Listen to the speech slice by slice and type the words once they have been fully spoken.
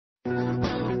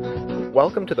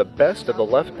Welcome to the Best of the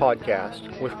Left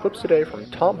podcast, with clips today from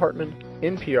Tom Hartman,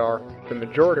 NPR, The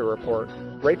Majority Report,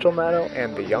 Rachel Maddow,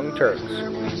 and the Young Turks.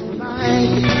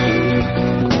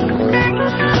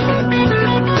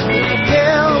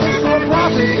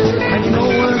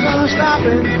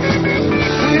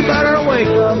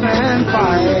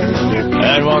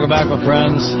 And welcome back, my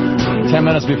friends. 10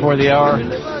 minutes before the hour.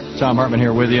 Tom Hartman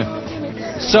here with you.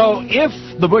 So, if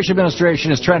the Bush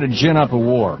administration is trying to gin up a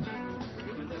war,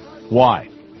 why?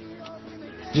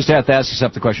 Just have to ask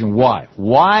yourself the question, why?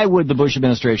 Why would the Bush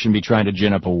administration be trying to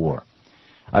gin up a war?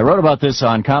 I wrote about this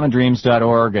on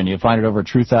commondreams.org, and you'll find it over at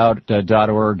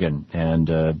truthout.org and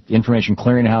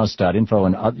informationclearinghouse.info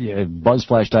and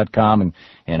buzzflash.com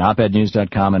and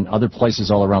opednews.com and other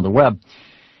places all around the web.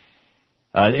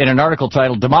 In an article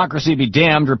titled, Democracy Be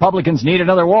Damned, Republicans Need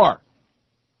Another War.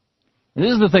 And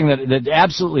this is the thing that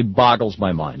absolutely boggles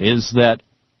my mind, is that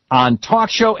on talk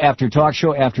show after talk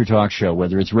show after talk show,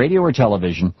 whether it's radio or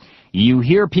television, you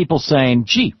hear people saying,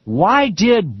 gee, why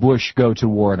did Bush go to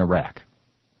war in Iraq?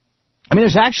 I mean,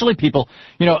 there's actually people,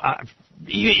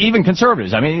 even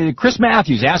conservatives. I mean, Chris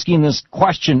Matthews asking this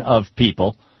question of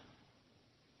people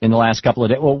in the last couple of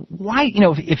days. Well, why,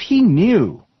 if he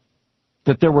knew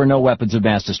that there were no weapons of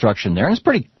mass destruction there, and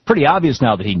it's pretty obvious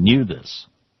now that he knew this,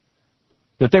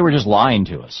 that they were just lying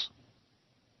to us.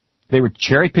 They were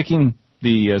cherry-picking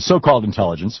the so-called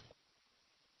intelligence.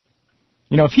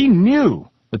 If he knew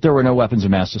that there were no weapons of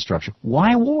mass destruction,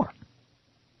 why war?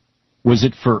 Was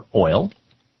it for oil?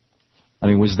 I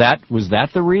mean, was that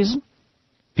the reason?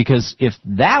 Because if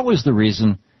that was the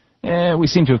reason, we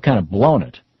seem to have kind of blown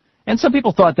it. And some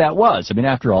people thought that was. I mean,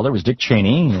 after all, there was Dick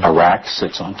Cheney. Iraq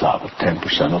sits on top of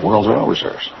 10% of the world's oil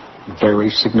reserves. Very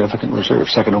significant reserve,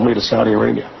 second only to Saudi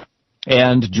Arabia.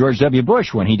 And George W.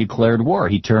 Bush, when he declared war,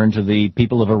 he turned to the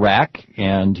people of Iraq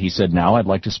and he said, now I'd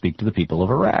like to speak to the people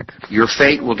of Iraq. Your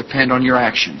fate will depend on your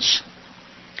actions.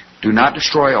 Do not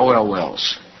destroy oil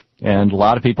wells. And a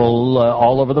lot of people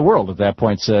all over the world at that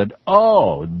point said,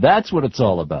 oh, that's what it's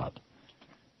all about.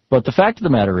 But the fact of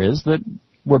the matter is that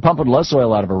we're pumping less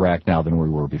oil out of Iraq now than we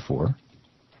were before.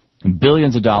 And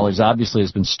billions of dollars obviously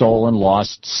has been stolen,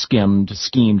 lost,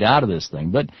 schemed out of this thing.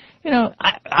 But,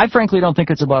 I frankly don't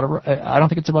think it's about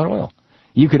oil.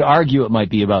 You could argue it might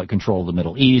be about control of the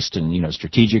Middle East and,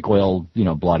 strategic oil,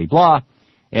 blah-de-blah.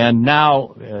 And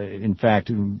now, in fact,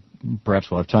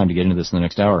 perhaps we'll have time to get into this in the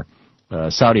next hour,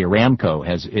 Saudi Aramco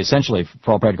has essentially,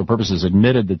 for all practical purposes,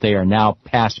 admitted that they are now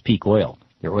past peak oil.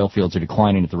 Their oil fields are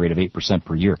declining at the rate of 8%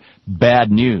 per year.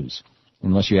 Bad news,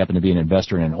 unless you happen to be an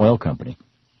investor in an oil company.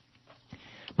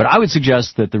 But I would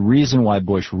suggest that the reason why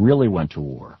Bush really went to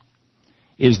war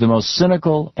is the most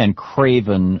cynical and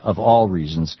craven of all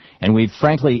reasons. And we've,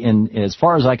 frankly, as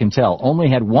far as I can tell, only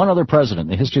had one other president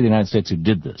in the history of the United States who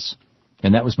did this,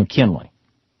 and that was McKinley.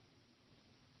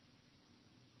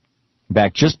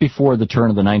 Back just before the turn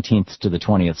of the 19th to the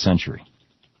 20th century,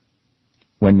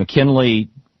 when McKinley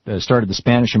started the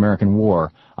Spanish-American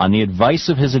War on the advice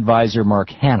of his advisor, Mark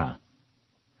Hanna,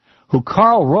 who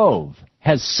Karl Rove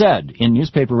has said in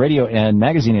newspaper, radio, and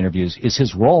magazine interviews is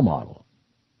his role model.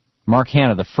 Mark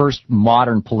Hanna, the first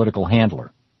modern political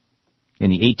handler in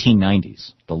the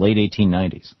 1890s, the late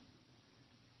 1890s.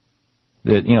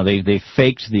 They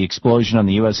faked the explosion on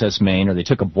the USS Maine, or they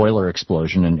took a boiler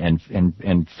explosion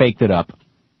and faked it up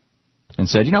and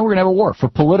said, we're going to have a war for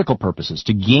political purposes,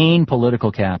 to gain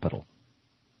political capital.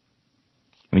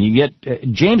 I mean,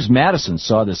 James Madison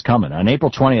saw this coming on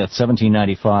April 20th,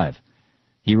 1795.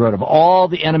 He wrote, of all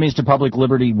the enemies to public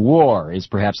liberty, war is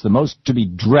perhaps the most to be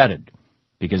dreaded,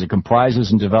 because it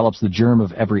comprises and develops the germ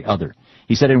of every other.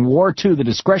 He said, in war, too, the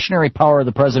discretionary power of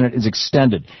the president is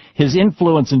extended. His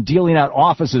influence in dealing out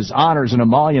offices, honors, and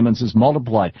emoluments is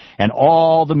multiplied, and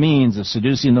all the means of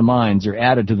seducing the minds are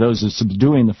added to those of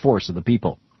subduing the force of the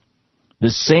people.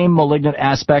 This same malignant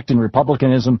aspect in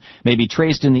republicanism may be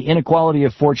traced in the inequality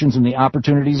of fortunes and the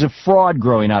opportunities of fraud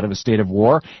growing out of a state of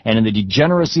war, and in the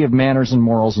degeneracy of manners and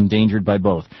morals endangered by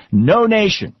both. No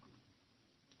nation,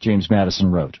 James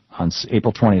Madison wrote on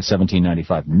April 20th,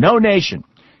 1795, no nation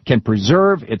can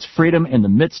preserve its freedom in the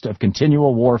midst of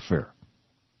continual warfare.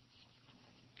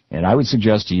 And I would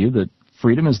suggest to you that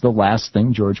freedom is the last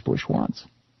thing George Bush wants.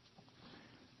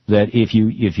 That if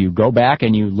you go back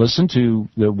and you listen to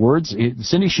the words,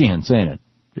 Cindy Sheehan saying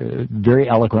it very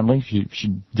eloquently, she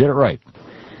did it right.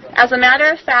 As a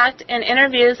matter of fact, in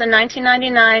interviews in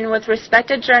 1999 with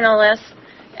respected journalist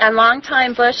and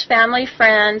longtime Bush family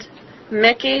friend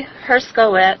Mickey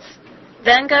Herskowitz,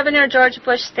 then Governor George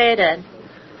Bush stated,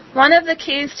 "One of the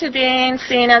keys to being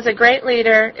seen as a great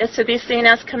leader is to be seen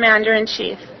as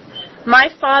commander-in-chief. My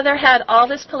father had all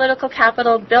this political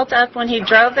capital built up when he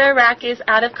drove the Iraqis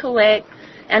out of Kuwait,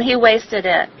 and he wasted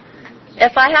it.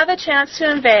 If I have a chance to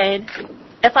invade,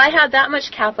 if I had that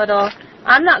much capital,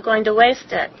 I'm not going to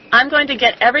waste it. I'm going to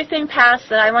get everything passed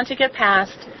that I want to get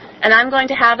passed, and I'm going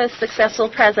to have a successful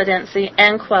presidency,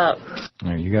 end quote.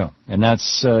 There you go. And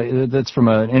that's from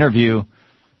an interview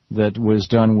that was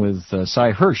done with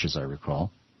Cy Hirsch, as I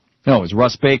recall. No, it was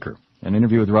Russ Baker, an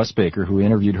interview with Russ Baker, who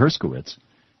interviewed Herskowitz.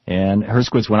 And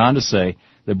Herskowitz went on to say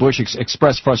that Bush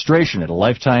expressed frustration at a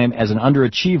lifetime as an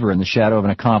underachiever in the shadow of an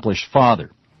accomplished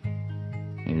father.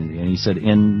 And he said,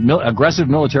 in aggressive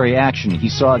military action, he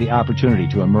saw the opportunity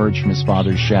to emerge from his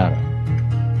father's shadow.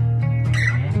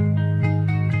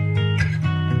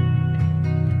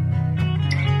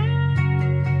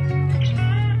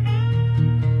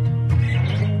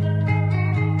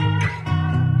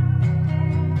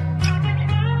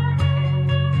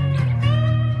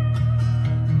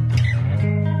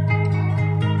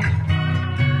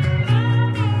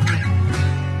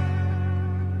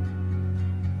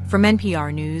 From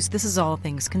NPR News, this is All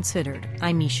Things Considered.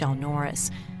 I'm Michelle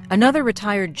Norris. Another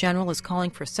retired general is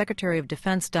calling for Secretary of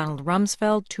Defense Donald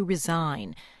Rumsfeld to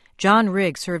resign. John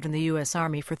Riggs served in the U.S.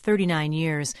 Army for 39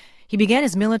 years. He began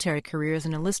his military career as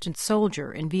an enlisted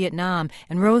soldier in Vietnam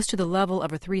and rose to the level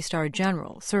of a three-star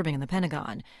general, serving in the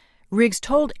Pentagon. Riggs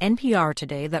told NPR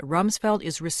today that Rumsfeld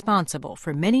is responsible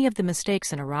for many of the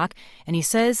mistakes in Iraq, and he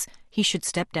says he should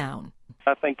step down.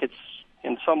 I think it's,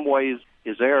 in some ways,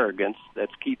 his arrogance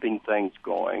that's keeping things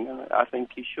going. I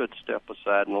think he should step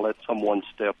aside and let someone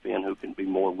step in who can be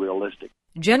more realistic.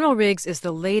 General Riggs is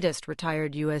the latest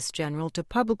retired U.S. general to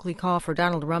publicly call for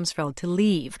Donald Rumsfeld to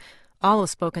leave. All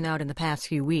have spoken out in the past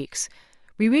few weeks.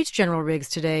 We reached General Riggs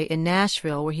today in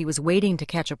Nashville, where he was waiting to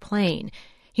catch a plane.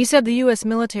 He said the U.S.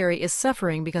 military is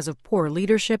suffering because of poor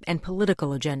leadership and political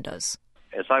agendas.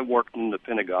 As I worked in the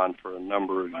Pentagon for a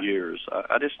number of years,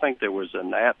 I just think there was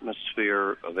an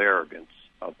atmosphere of arrogance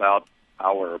about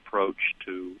our approach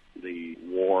to the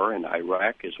war in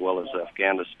Iraq as well as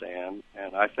Afghanistan.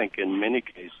 And I think in many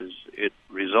cases it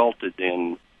resulted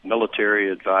in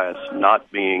military advice not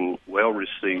being well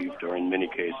received or in many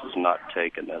cases not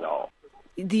taken at all.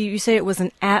 You say it was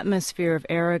an atmosphere of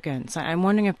arrogance. I'm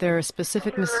wondering if there are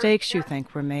specific mistakes you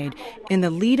think were made in the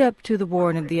lead-up to the war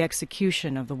and in the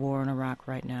execution of the war in Iraq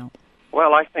right now.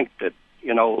 Well, I think that,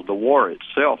 the war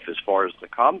itself, as far as the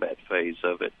combat phase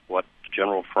of it, what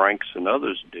General Franks and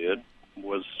others did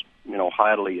was,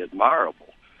 highly admirable.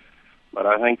 But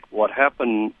I think what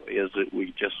happened is that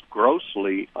we just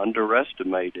grossly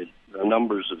underestimated the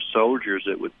numbers of soldiers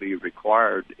that would be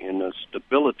required in a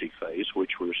stability phase,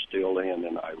 which we're still in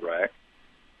Iraq,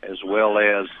 as well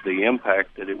as the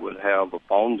impact that it would have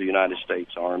upon the United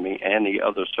States Army and the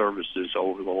other services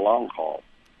over the long haul.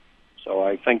 So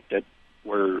I think that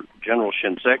where General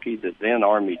Shinseki, the then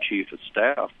Army Chief of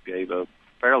Staff, gave a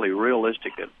fairly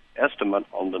realistic estimate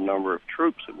on the number of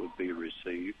troops that would be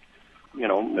received,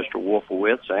 Mr.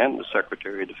 Wolfowitz and the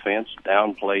Secretary of Defense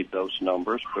downplayed those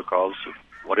numbers because of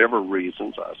whatever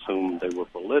reasons. I assume they were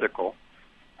political.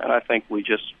 And I think we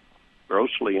just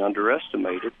grossly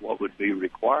underestimated what would be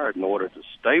required in order to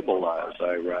stabilize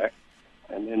Iraq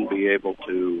and then be able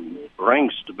to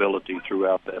bring stability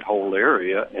throughout that whole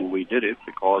area. And we did it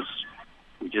because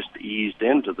we just eased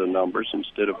into the numbers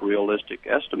instead of realistic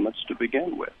estimates to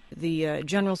begin with. The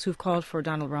generals who've called for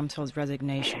Donald Rumsfeld's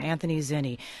resignation, Anthony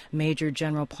Zinni, Major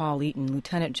General Paul Eaton,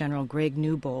 Lieutenant General Greg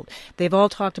Newbold, they've all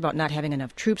talked about not having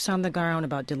enough troops on the ground,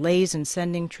 about delays in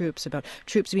sending troops, about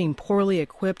troops being poorly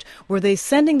equipped. Were they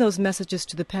sending those messages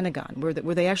to the Pentagon?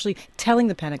 Were they actually telling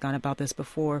the Pentagon about this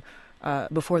before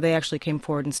they actually came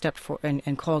forward and stepped for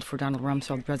and called for Donald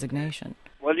Rumsfeld's resignation?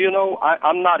 Well,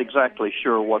 I'm not exactly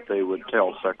sure what they would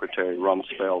tell Secretary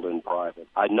Rumsfeld in private.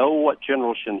 I know what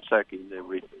General Shinseki,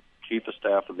 the Chief of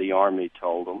Staff of the Army,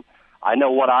 told them. I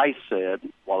know what I said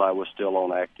while I was still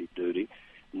on active duty.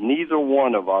 Neither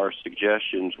one of our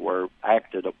suggestions were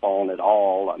acted upon at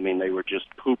all. I mean, they were just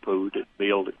poo-pooed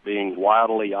at being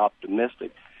wildly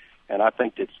optimistic. And I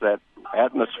think it's that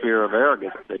atmosphere of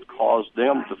arrogance that caused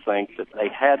them to think that they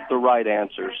had the right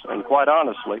answers. And quite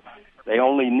honestly, they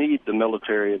only need the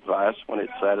military advice when it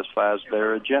satisfies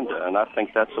their agenda. And I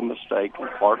think that's a mistake and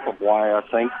part of why I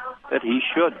think that he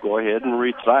should go ahead and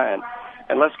resign.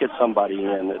 And let's get somebody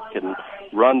in that can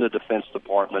run the Defense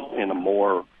Department in a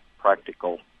more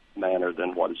practical manner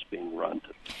than what is being run.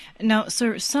 Now,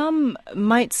 sir, some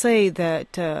might say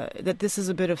that this is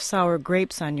a bit of sour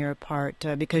grapes on your part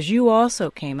because you also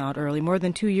came out early, more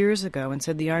than 2 years ago, and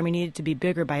said the Army needed to be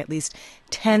bigger by at least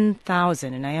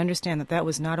 10,000, and I understand that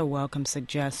was not a welcome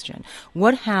suggestion.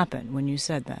 What happened when you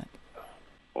said that?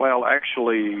 Well,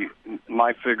 actually,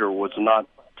 my figure was not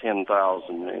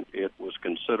 10,000. It was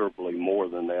considerably more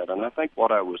than that. And I think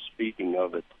what I was speaking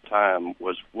of at the time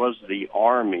was the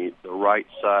Army the right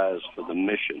size for the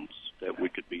missions that we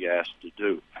could be asked to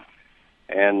do?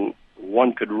 And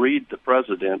one could read the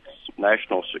President's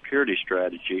national security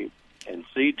strategy and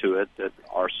see to it that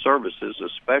our services,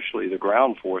 especially the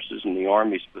ground forces and the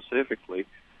Army specifically,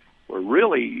 were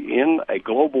really in a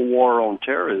global war on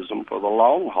terrorism for the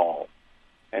long haul.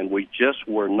 And we just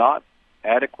were not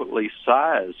adequately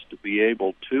sized to be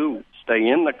able to stay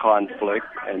in the conflict.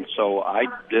 And so I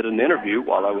did an interview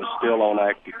while I was still on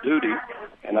active duty,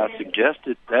 and I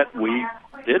suggested that we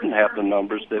didn't have the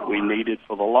numbers that we needed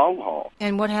for the long haul.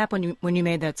 And what happened when you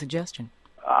made that suggestion?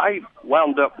 I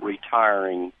wound up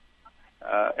retiring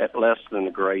at less than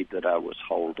the grade that I was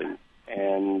holding.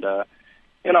 And,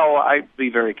 I'd be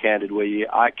very candid with you.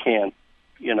 I can't,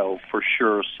 for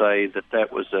sure say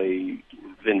that was a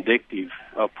vindictive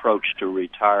approach to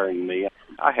retiring me.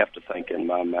 I have to think in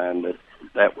my mind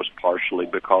that was partially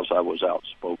because I was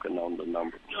outspoken on the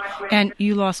numbers. And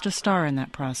you lost a star in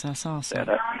that process also.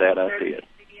 That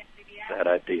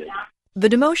I did. The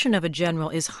demotion of a general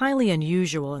is highly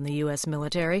unusual in the U.S.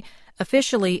 military.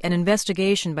 Officially, an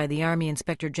investigation by the Army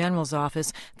Inspector General's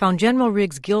office found General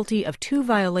Riggs guilty of 2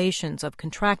 violations of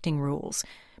contracting rules.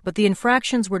 But the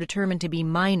infractions were determined to be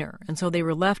minor, and so they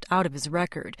were left out of his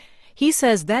record. He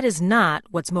says that is not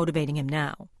what's motivating him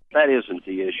now. That isn't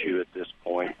the issue at this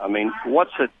point. I mean,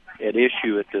 what's at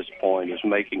issue at this point is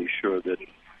making sure that,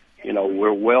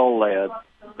 we're well led,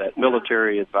 that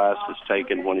military advice is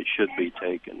taken when it should be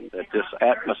taken, that this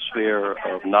atmosphere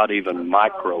of not even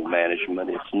micromanagement,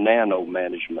 it's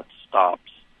nano-management stops.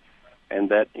 And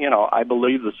that, I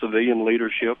believe the civilian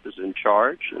leadership is in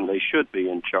charge, and they should be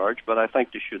in charge, but I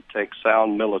think they should take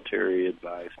sound military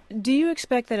advice. Do you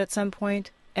expect that at some point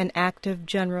an active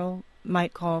general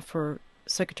might call for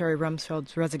Secretary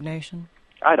Rumsfeld's resignation?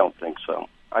 I don't think so.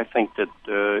 I think that,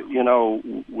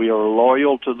 we are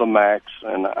loyal to the max,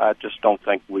 and I just don't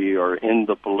think we are in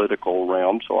the political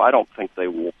realm, so I don't think they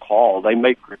will call. They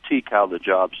may critique how the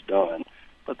job's done,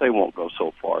 but they won't go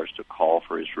so far as to call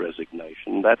for his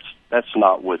resignation. That's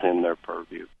not within their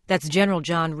purview. That's General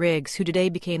John Riggs, who today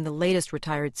became the latest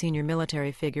retired senior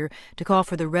military figure to call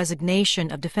for the resignation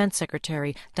of Defense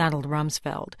Secretary Donald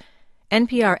Rumsfeld.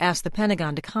 NPR asked the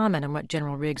Pentagon to comment on what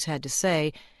General Riggs had to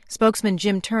say. Spokesman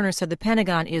Jim Turner said the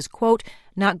Pentagon is, quote,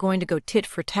 not going to go tit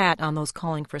for tat on those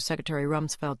calling for Secretary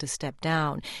Rumsfeld to step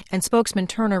down. And Spokesman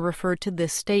Turner referred to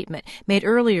this statement made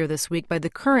earlier this week by the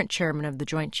current chairman of the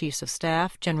Joint Chiefs of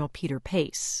Staff, General Peter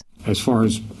Pace. As far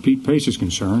as Pete Pace is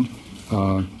concerned,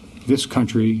 this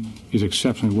country is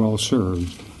exceptionally well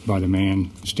served by the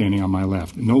man standing on my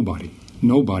left.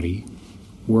 Nobody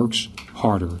works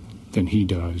harder than he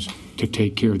does to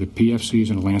take care of the PFCs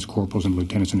and the lance corporals and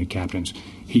lieutenants and the captains.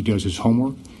 He does his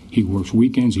homework. He works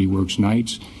weekends. He works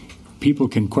nights. People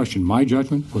can question my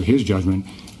judgment or his judgment,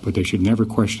 but they should never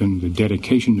question the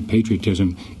dedication, the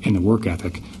patriotism, and the work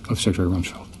ethic of Secretary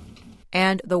Rumsfeld.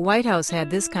 And the White House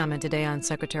had this comment today on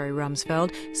Secretary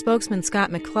Rumsfeld. Spokesman Scott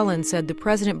McClellan said the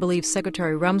president believes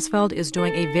Secretary Rumsfeld is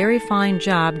doing a very fine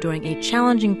job during a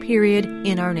challenging period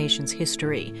in our nation's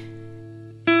history.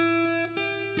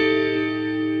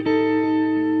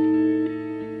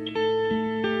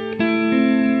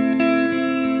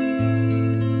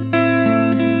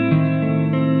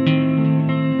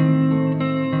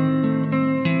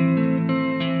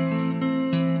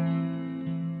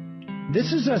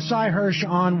 This is Cy Hirsch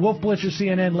on Wolf Blitzer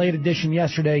CNN Late Edition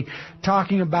yesterday,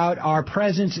 talking about our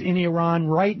presence in Iran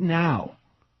right now.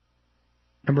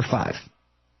 Number 5.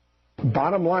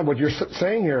 Bottom line, what you're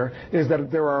saying here is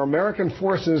that there are American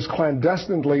forces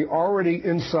clandestinely already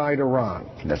inside Iran.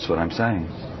 That's what I'm saying.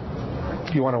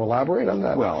 Do you want to elaborate on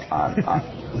that? Well,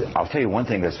 I'll tell you one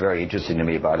thing that's very interesting to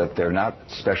me about it. They're not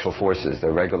special forces.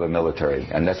 They're regular military.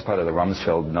 And that's part of the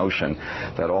Rumsfeld notion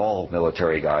that all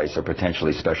military guys are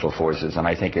potentially special forces. And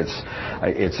I think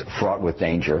it's fraught with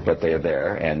danger, but they're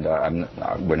there. And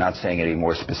we're not saying any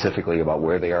more specifically about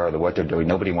where they are or what they're doing.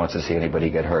 Nobody wants to see anybody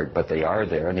get hurt. But they are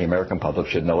there, and the American public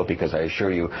should know it because I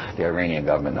assure you the Iranian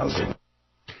government knows it.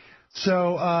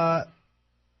 So,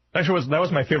 Actually, that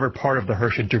was my favorite part of the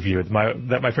Hirsch interview. My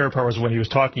favorite part was when he was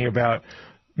talking about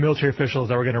military officials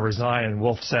that were going to resign, and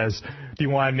Wolf says, do you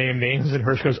want to name names? And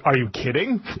Hirsch goes, are you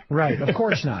kidding? Right, of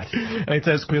course not. And he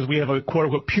says, because we have a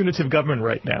quote-unquote punitive government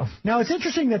right now. Now, it's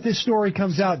interesting that this story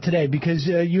comes out today because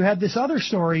you had this other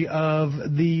story of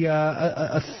the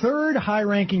a third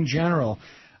high-ranking general,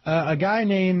 a guy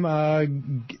named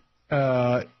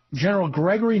General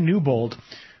Gregory Newbold,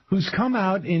 who's come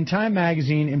out in Time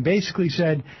magazine and basically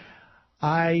said,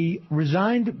 I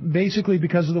resigned basically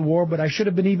because of the war, but I should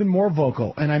have been even more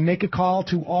vocal. And I make a call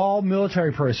to all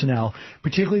military personnel,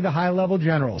 particularly the high-level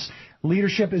generals.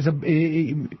 Leadership is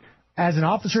as an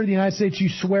officer of the United States, you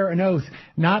swear an oath,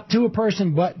 not to a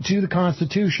person, but to the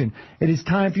Constitution. It is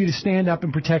time for you to stand up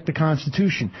and protect the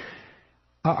Constitution.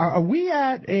 Are we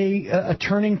at a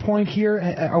turning point here?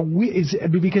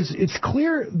 Because it's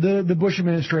clear the Bush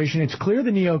administration, it's clear the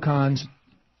neocons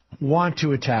want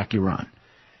to attack Iran.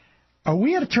 Are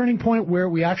we at a turning point where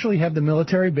we actually have the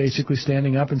military basically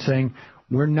standing up and saying,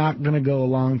 we're not going to go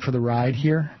along for the ride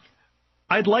here?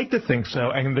 I'd like to think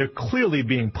so, and they're clearly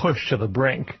being pushed to the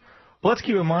brink. But let's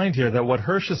keep in mind here that what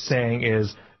Hirsch is saying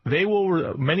is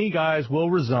many guys will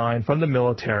resign from the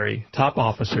military, top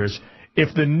officers,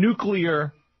 if the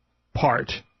nuclear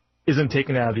part isn't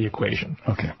taken out of the equation.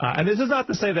 Okay. And this is not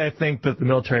to say that I think that the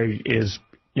military is,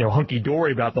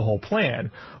 hunky-dory about the whole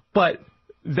plan, but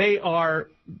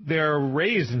they're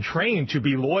raised and trained to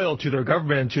be loyal to their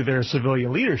government and to their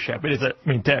civilian leadership. It is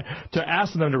to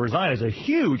ask them to resign is a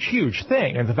huge, huge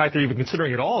thing, and the fact they're even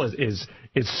considering it all is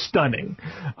stunning.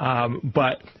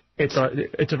 But it's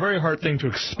a very hard thing to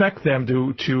expect them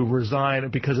to resign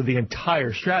because of the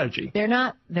entire strategy. They're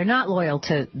not loyal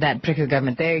to that particular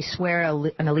government. They swear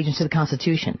an allegiance to the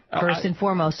Constitution, first and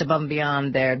foremost, above and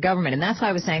beyond their government. And that's why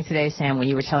I was saying today, Sam, when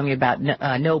you were telling me about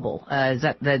Noble, is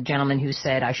that the gentleman who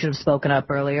said I should have spoken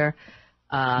up earlier?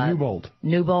 Newbold.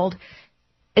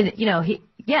 And,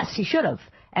 he should have.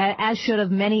 As should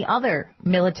have many other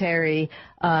military,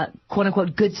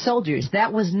 quote-unquote, good soldiers.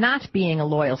 That was not being a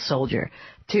loyal soldier,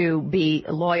 to be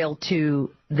loyal to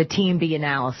the Team B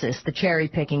analysis, the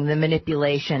cherry-picking, the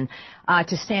manipulation,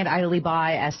 to stand idly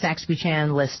by as Saxby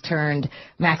Chambliss turned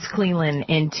Max Cleland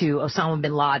into Osama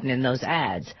bin Laden in those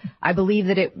ads. I believe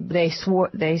that they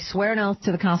swear an oath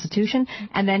to the Constitution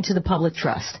and then to the public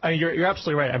trust. I mean, you're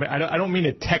absolutely right. I mean, I don't mean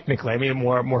it technically. I mean it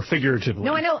more figuratively.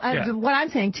 No, I know. Yeah. What I'm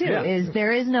saying, too, is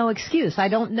there is no excuse. I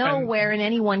don't know wherein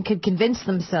anyone could convince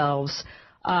themselves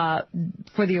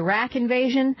for the Iraq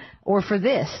invasion or for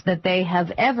this, that they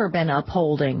have ever been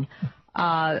upholding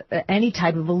any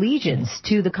type of allegiance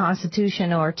to the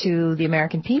Constitution or to the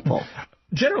American people.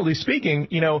 Generally speaking,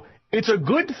 it's a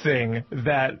good thing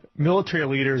that military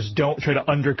leaders don't try to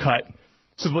undercut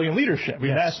civilian leadership. I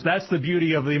mean, that's the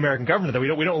beauty of the American government, that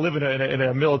we don't live in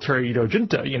a military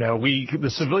junta. The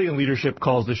civilian leadership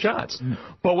calls the shots.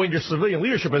 But when your civilian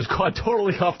leadership has gone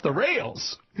totally off the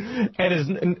rails and is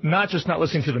not just not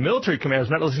listening to the military commanders,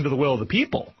 not listening to the will of the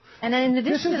people. And then in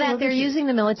addition to that, they're using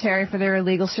the military for their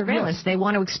illegal surveillance. Yes. They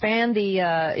want to expand the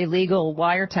illegal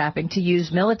wiretapping to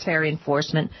use military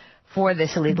enforcement for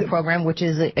this illegal program, which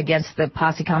is against the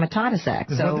Posse Comitatus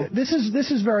Act. So this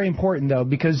is very important, though,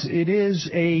 because it is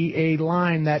a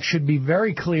line that should be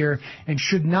very clear and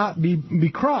should not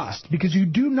be crossed, because you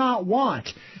do not want.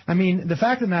 I mean, the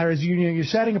fact of the matter is you're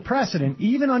setting a precedent,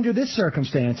 even under this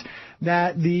circumstance,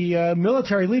 that the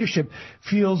military leadership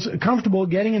feels comfortable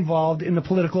getting involved in the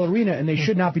political arena, and they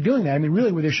should not be doing that. I mean,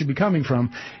 really where they should be coming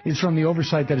from is from the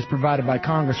oversight that is provided by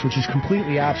Congress, which is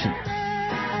completely absent.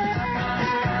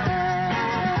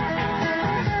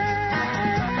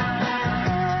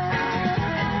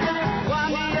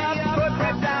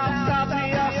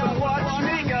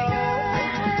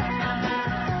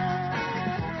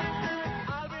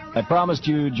 I promised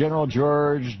you General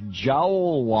George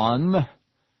Jowlwan.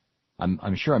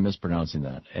 I'm sure I'm mispronouncing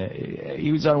that.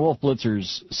 He was on Wolf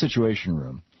Blitzer's Situation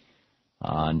Room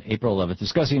on April 11th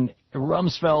discussing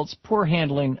Rumsfeld's poor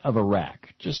handling of Iraq.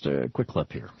 Just a quick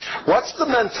clip here. What's the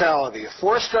mentality? A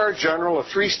 4-star general, a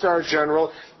 3-star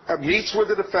general meets with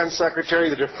the defense secretary.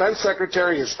 The defense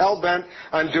secretary is hell-bent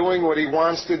on doing what he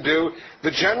wants to do.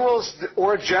 The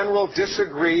general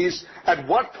disagrees. At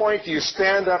what point do you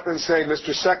stand up and say,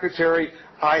 Mr. Secretary,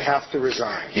 I have to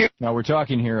resign? Now, we're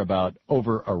talking here about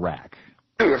over Iraq.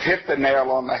 You have hit the nail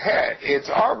on the head. It's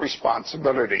our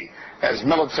responsibility as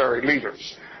military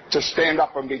leaders to stand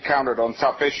up and be counted on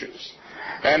tough issues.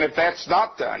 And if that's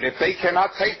not done, if they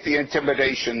cannot take the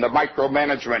intimidation, the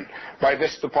micromanagement by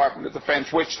this Department of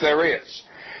Defense, which there is,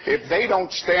 if they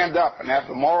don't stand up and have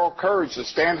the moral courage to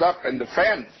stand up and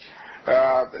defend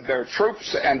their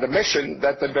troops and the mission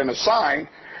that they've been assigned,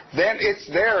 then it's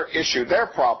their issue, their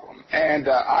problem. And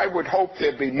I would hope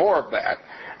there'd be more of that.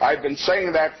 I've been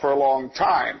saying that for a long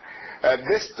time.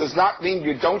 This does not mean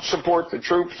you don't support the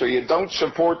troops or you don't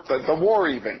support the war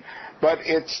even, but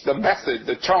it's the method,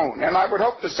 the tone. And I would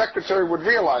hope the Secretary would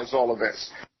realize all of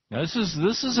this. Now, this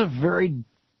is a very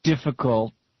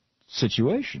difficult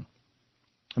situation.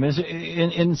 I mean,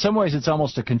 in some ways, it's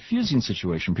almost a confusing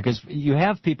situation, because you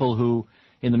have people who,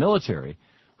 in the military,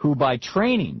 who by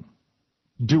training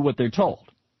do what they're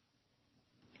told.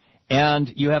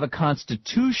 And you have a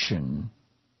constitution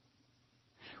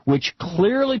which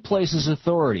clearly places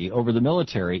authority over the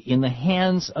military in the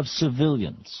hands of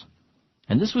civilians.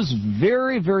 And this was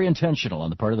very, very intentional on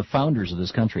the part of the founders of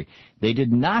this country. They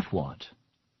did not want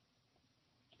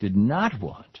the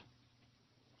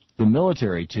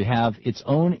military to have its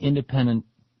own independent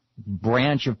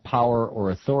branch of power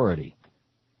or authority.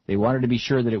 They wanted to be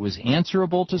sure that it was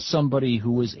answerable to somebody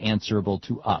who was answerable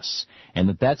to us, and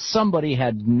that somebody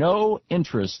had no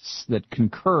interests that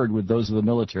concurred with those of the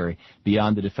military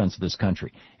beyond the defense of this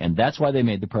country. And that's why they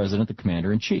made the president the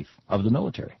commander-in-chief of the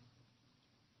military.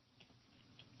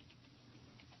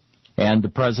 And the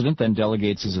president then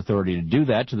delegates his authority to do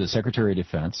that to the Secretary of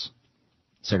Defense.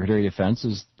 Secretary of Defense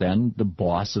is then the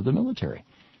boss of the military.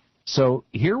 So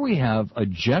here we have a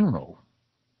general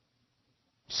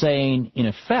saying, in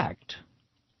effect,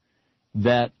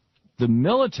 that the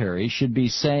military should be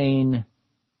saying,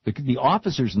 the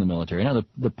officers in the military, now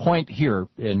the point here,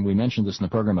 and we mentioned this in the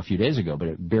program a few days ago, but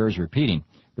it bears repeating,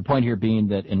 the point here being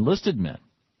that enlisted men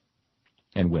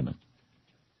and women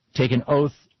take an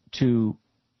oath to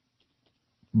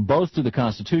both to the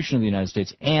Constitution of the United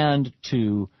States and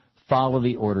to follow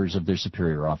the orders of their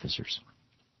superior officers.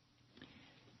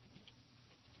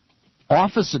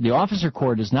 The officer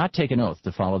corps does not take an oath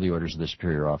to follow the orders of the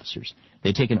superior officers.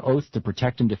 They take an oath to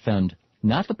protect and defend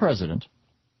not the president,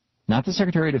 not the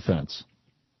Secretary of Defense,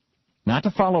 not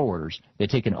to follow orders. They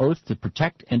take an oath to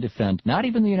protect and defend not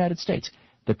even the United States,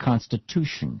 the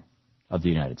Constitution of the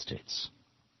United States.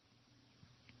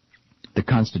 The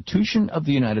Constitution of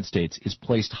the United States is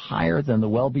placed higher than the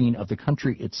well-being of the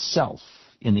country itself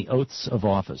in the oaths of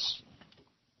office.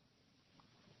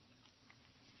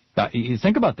 You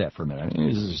think about that for a minute.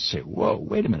 You say, whoa,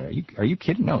 wait a minute. Are you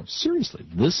kidding? No, seriously.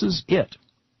 This is it.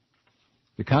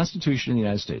 The Constitution of the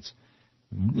United States,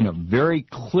 very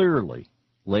clearly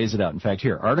lays it out. In fact,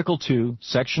 here, Article 2,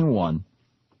 Section 1,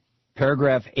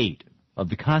 Paragraph 8 of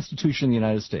the Constitution of the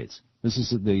United States. This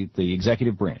is the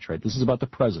executive branch, right? This is about the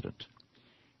president.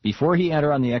 Before he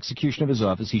enter on the execution of his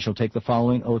office, he shall take the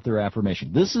following oath or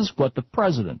affirmation. This is what the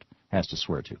president has to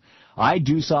swear to. I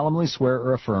do solemnly swear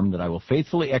or affirm that I will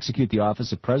faithfully execute the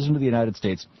office of President of the United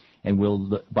States and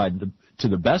will, to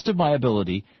the best of my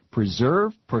ability,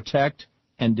 preserve, protect,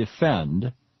 and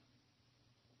defend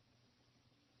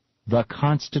the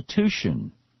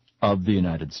Constitution of the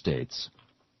United States.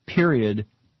 Period.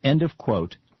 End of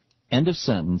quote. End of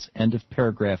sentence. End of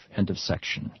paragraph. End of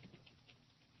section.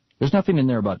 There's nothing in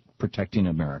there about protecting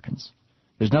Americans.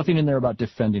 There's nothing in there about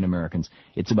defending Americans.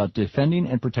 It's about defending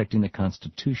and protecting the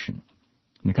Constitution.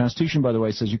 And the Constitution, by the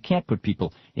way, says you can't put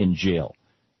people in jail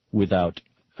without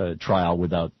trial,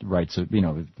 without rights of,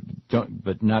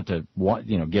 but not to,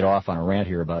 get off on a rant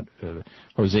here about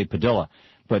Jose Padilla.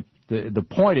 But the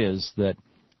point is that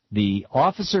the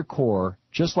officer corps,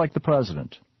 just like the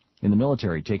president in the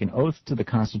military, take an oath to the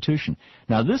Constitution.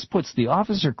 Now, this puts the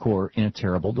officer corps in a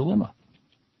terrible dilemma.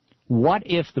 What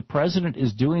if the president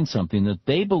is doing something that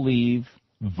they believe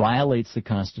violates the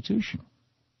Constitution?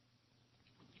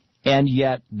 And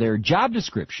yet their job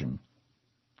description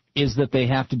is that they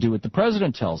have to do what the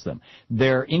president tells them.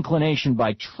 Their inclination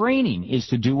by training is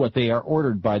to do what they are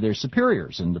ordered by their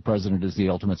superiors, and the president is the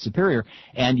ultimate superior.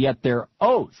 And yet their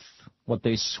oath, what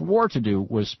they swore to do,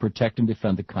 was protect and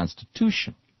defend the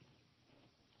Constitution.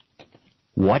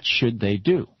 What should they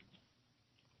do?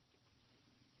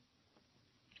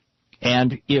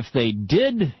 And if they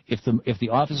did, if the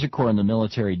officer corps in the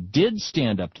military did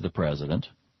stand up to the president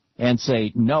and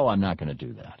say, no, I'm not going to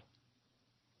do that,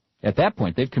 at that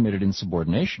point they've committed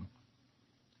insubordination.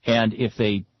 And if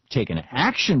they take an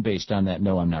action based on that,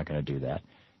 no, I'm not going to do that,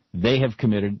 they have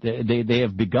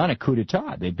begun a coup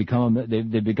d'etat. They've begun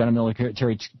a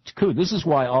military coup. This is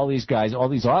why all these guys, all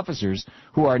these officers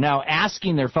who are now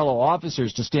asking their fellow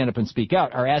officers to stand up and speak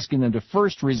out, are asking them to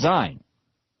first resign,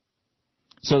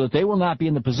 so that they will not be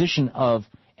in the position of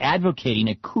advocating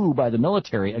a coup by the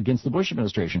military against the Bush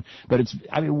administration. But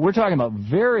we're talking about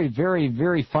very, very,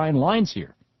 very fine lines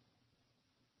here.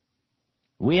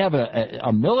 We have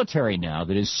a military now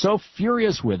that is so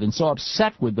furious with and so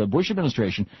upset with the Bush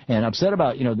administration and upset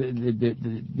about,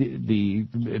 the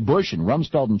Bush and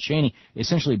Rumsfeld and Cheney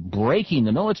essentially breaking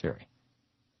the military,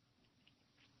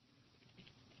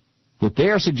 that they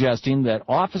are suggesting that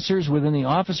officers within the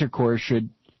officer corps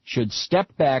should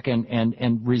step back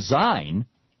and resign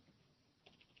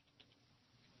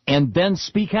and then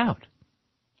speak out,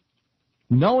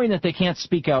 knowing that they can't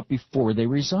speak out before they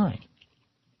resign.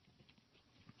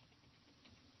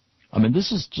 I mean,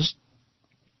 this is just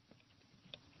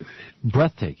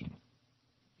breathtaking.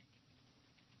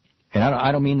 And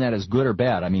I don't mean that as good or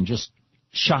bad. I mean just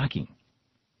shocking.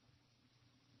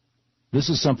 This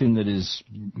is something that is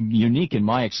unique in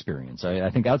my experience.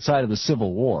 I think outside of the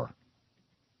Civil War,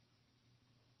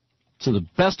 to the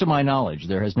best of my knowledge,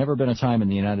 there has never been a time in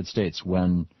the United States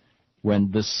when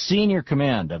the senior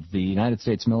command of the United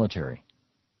States military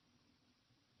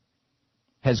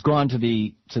has gone to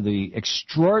the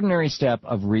extraordinary step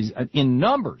of in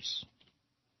numbers.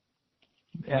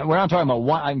 We're not talking about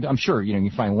one. I'm sure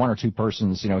you find one or two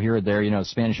persons here or there,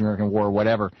 Spanish-American War,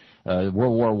 whatever, World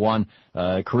War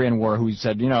I, Korean War, who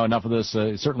said enough of this.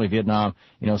 Certainly Vietnam,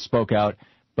 spoke out.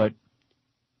 But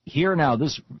here now,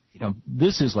 this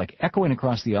is like echoing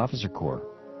across the officer corps.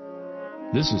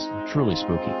 This is truly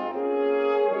spooky.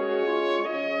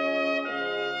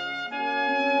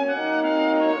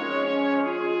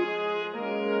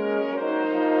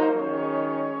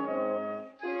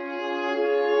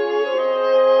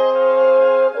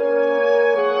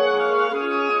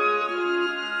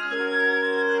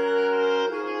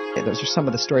 Those are some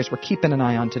of the stories we're keeping an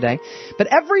eye on today. But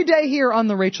every day here on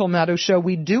the Rachel Maddow Show,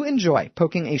 we do enjoy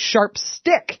poking a sharp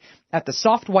stick at the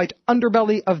soft white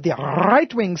underbelly of the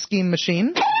right-wing scheme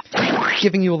machine,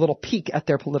 giving you a little peek at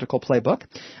their political playbook.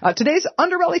 Today's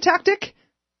underbelly tactic,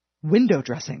 window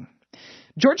dressing.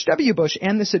 George W. Bush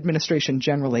and this administration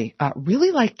generally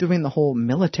really like doing the whole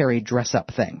military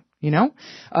dress-up thing.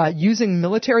 Using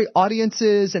military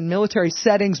audiences and military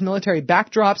settings, military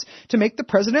backdrops to make the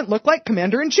president look like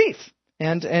commander-in-chief.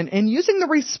 And using the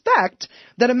respect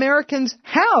that Americans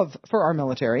have for our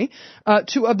military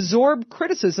to absorb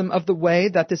criticism of the way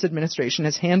that this administration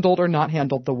has handled or not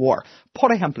handled the war.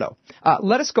 Por ejemplo,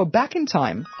 let us go back in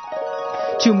time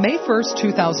to May 1st,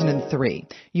 2003.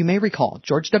 You may recall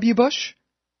George W. Bush,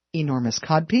 enormous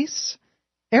codpiece,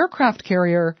 aircraft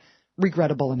carrier,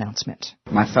 regrettable announcement.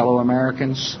 My fellow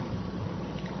Americans,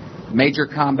 major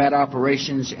combat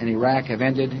operations in Iraq have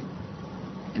ended.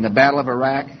 In the Battle of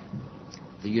Iraq,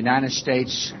 the United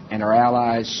States and our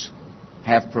allies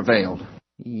have prevailed.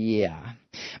 Yeah.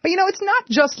 But it's not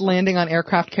just landing on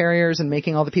aircraft carriers and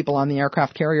making all the people on the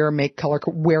aircraft carrier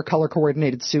wear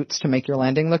color-coordinated suits to make your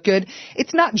landing look good.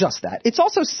 It's not just that. It's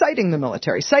also citing the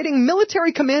military, citing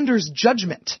military commanders'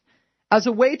 judgment as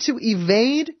a way to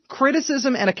evade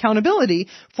criticism and accountability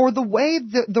for the way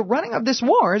the running of this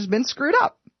war has been screwed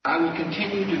up. I will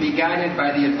continue to be guided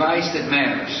by the advice that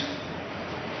matters,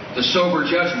 the sober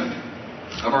judgment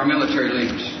of our military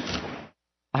leaders.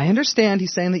 I understand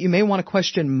he's saying that you may want to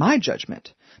question my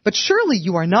judgment, but surely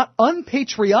you are not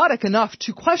unpatriotic enough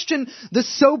to question the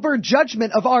sober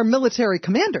judgment of our military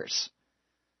commanders.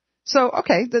 So,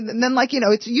 okay, then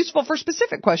it's useful for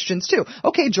specific questions, too.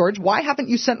 Okay, George, why haven't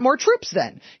you sent more troops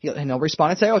then? And he'll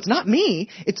respond and say, it's not me.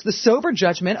 It's the sober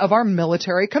judgment of our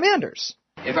military commanders.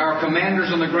 If our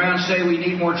commanders on the ground say we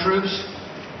need more troops,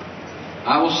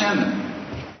 I will send them.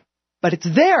 But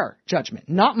it's their judgment,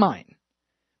 not mine.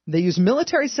 They use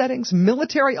military settings,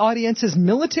 military audiences,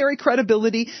 military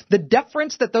credibility, the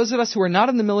deference that those of us who are not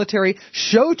in the military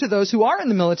show to those who are in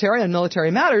the military on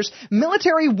military matters,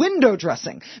 military window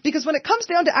dressing. Because when it comes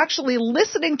down to actually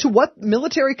listening to what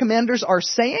military commanders are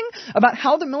saying about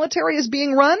how the military is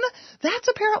being run, that's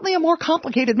apparently a more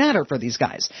complicated matter for these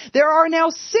guys. There are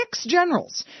now 6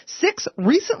 generals, 6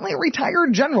 recently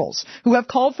retired generals who have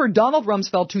called for Donald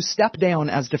Rumsfeld to step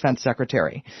down as defense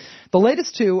secretary. The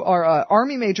latest 2 are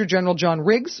Army Major General John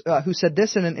Riggs, who said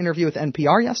this in an interview with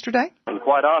NPR yesterday. And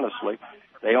quite honestly,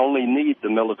 they only need the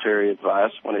military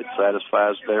advice when it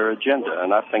satisfies their agenda.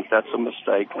 And I think that's a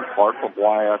mistake and part of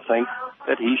why I think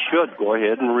that he should go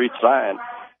ahead and resign.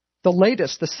 The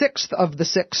latest, the 6th of the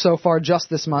 6 so far just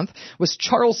this month, was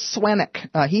Charles Swanwick.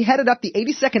 He headed up the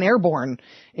 82nd Airborne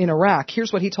in Iraq.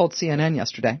 Here's what he told CNN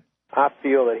yesterday. I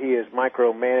feel that he has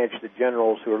micromanaged the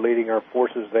generals who are leading our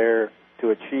forces there to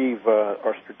achieve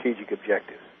our strategic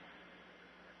objectives.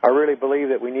 I really believe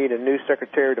that we need a new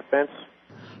Secretary of Defense.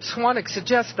 Swanwick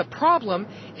suggests the problem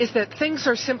is that things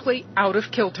are simply out of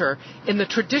kilter in the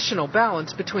traditional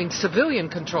balance between civilian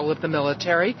control of the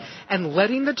military and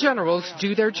letting the generals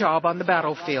do their job on the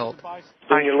battlefield.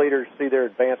 Senior leaders see their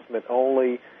advancement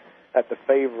only at the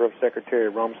favor of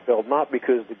Secretary Rumsfeld, not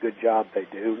because of the good job they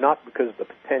do, not because of the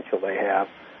potential they have,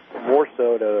 but more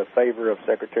so to the favor of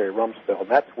Secretary Rumsfeld.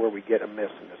 That's where we get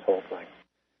amiss in this whole thing.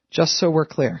 Just so we're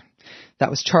clear, that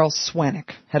was Charles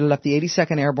Swanick, headed up the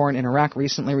 82nd Airborne in Iraq,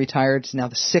 recently retired. He's now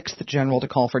the 6th general to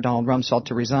call for Donald Rumsfeld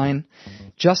to resign.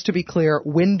 Just to be clear,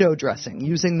 window dressing,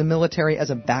 using the military as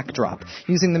a backdrop,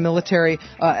 using the military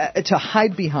to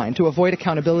hide behind, to avoid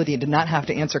accountability and to not have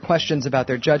to answer questions about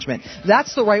their judgment.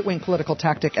 That's the right-wing political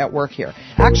tactic at work here.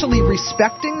 Actually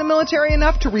respecting the military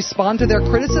enough to respond to their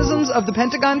criticisms of the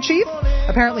Pentagon chief?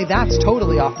 Apparently that's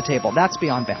totally off the table. That's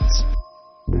beyond bounds.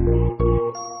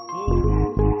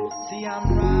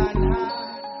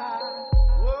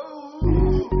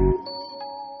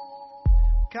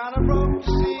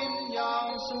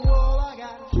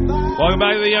 Welcome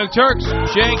back to the Young Turks.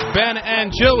 Jake, Ben,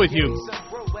 and Jill with you.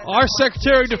 Our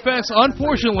Secretary of Defense,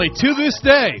 unfortunately, to this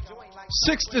day,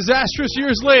 6 disastrous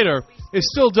years later, is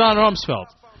still Don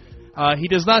Rumsfeld. He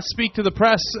does not speak to the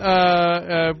press,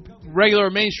 regular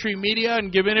mainstream media,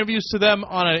 and give interviews to them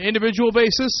on an individual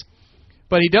basis,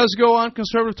 but he does go on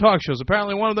conservative talk shows.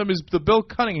 Apparently one of them is the Bill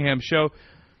Cunningham show.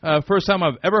 First time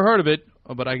I've ever heard of it,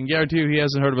 but I can guarantee you he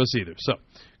hasn't heard of us either. So,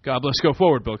 God bless, go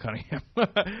forward, Bill Cunningham.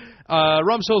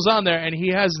 Rumsfeld's on there, and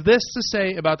he has this to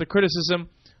say about the criticism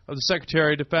of the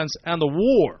Secretary of Defense and the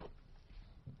war.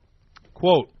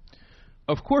 Quote,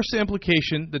 "Of course, the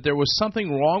implication that there was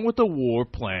something wrong with the war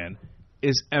plan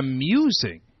is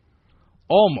amusing,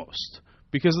 almost,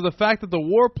 because of the fact that the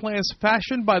war plans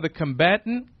fashioned by the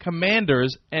combatant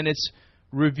commanders and it's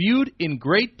reviewed in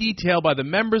great detail by the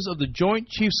members of the Joint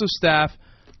Chiefs of Staff,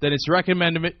 that it's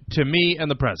recommended to me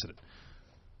and the President."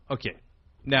 Okay.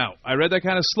 Now, I read that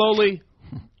kind of slowly.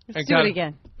 Let's do it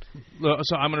again.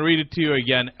 So I'm going to read it to you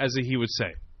again as he would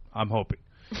say. I'm hoping.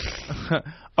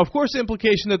 Of course, the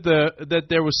implication that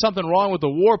there was something wrong with the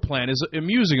war plan is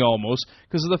amusing almost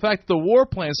because of the fact that the war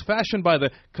plan is fashioned by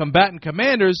the combatant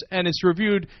commanders and it's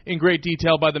reviewed in great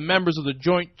detail by the members of the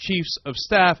Joint Chiefs of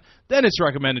Staff. Then it's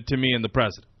recommended to me and the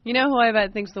President. You know who I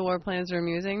bet thinks the war plans are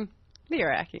amusing? The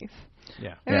Iraqis.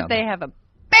 Yeah. They have a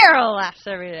barrel of laughs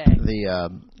every day.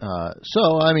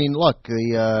 So, I mean, look,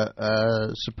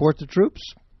 support the troops?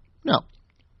 No.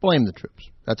 Blame the troops.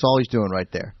 That's all he's doing right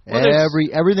there. Well,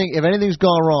 everything. If anything's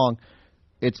gone wrong,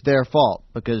 it's their fault.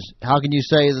 Because how can you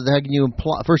say that? How can you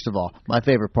imply? First of all, my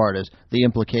favorite part is the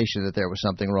implication that there was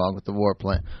something wrong with the war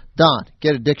plan. Don,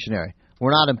 get a dictionary.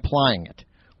 We're not implying it.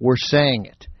 We're saying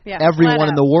it. Yeah, everyone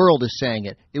in the world is saying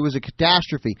it. It was a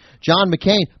catastrophe. John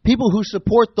McCain, people who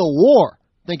support the war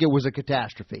think it was a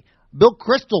catastrophe. Bill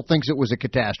Kristol thinks it was a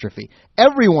catastrophe.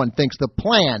 Everyone thinks the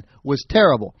plan was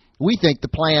terrible. We think the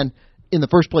plan in the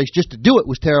first place just to do it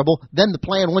was terrible. Then the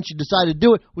plan, once you decided to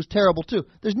do it, was terrible too.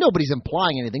 There's nobody's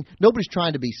implying anything. Nobody's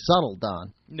trying to be subtle,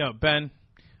 Don. No, Ben,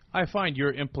 I find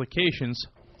your implications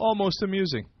almost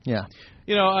amusing. Yeah.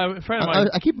 You know, a friend of mine...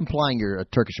 I keep implying you're a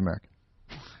Turkish American.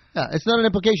 Yeah, it's not an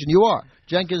implication. You are.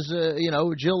 Cenk is,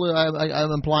 Jill,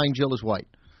 I'm implying Jill is white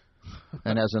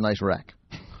and has a nice rack.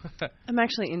 I'm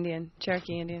actually Indian,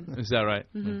 Cherokee Indian. Is that right?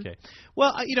 Mm-hmm. Okay.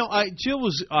 Well, Jill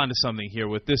was onto something here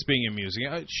with this being amusing.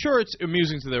 Sure, it's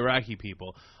amusing to the Iraqi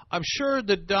people. I'm sure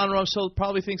that Don Rumsfeld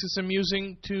probably thinks it's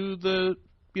amusing to the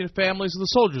families of the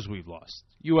soldiers we've lost,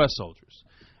 U.S. soldiers,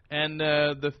 and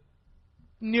the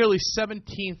nearly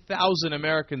 17,000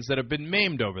 Americans that have been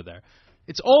maimed over there.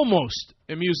 It's almost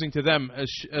amusing to them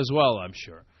as well, I'm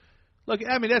sure. Look,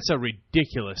 I mean, that's a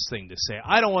ridiculous thing to say.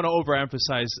 I don't want to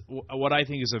overemphasize what I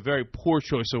think is a very poor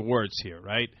choice of words here,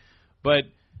 right? But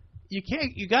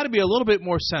you got to be a little bit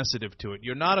more sensitive to it.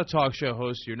 You're not a talk show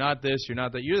host. You're not this. You're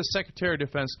not that. You're the Secretary of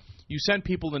Defense. You send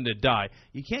people in to die.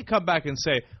 You can't come back and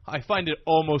say, I find it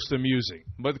almost amusing.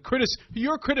 But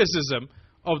your criticism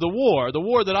of the war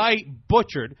that I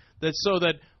butchered, so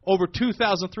that over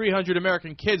 2,300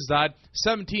 American kids died,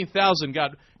 17,000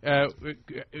 got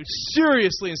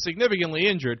seriously and significantly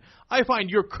injured. I find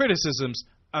your criticisms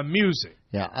amusing.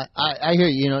 Yeah, I hear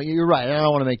you. You're right. I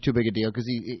don't want to make too big a deal because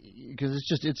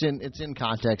it's in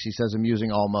context. He says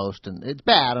amusing almost, and it's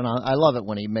bad. And I love it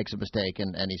when he makes a mistake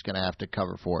and he's going to have to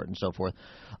cover for it and so forth.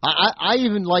 I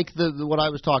even like what I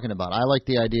was talking about. I like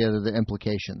the idea of the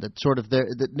implication that sort of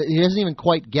that he doesn't even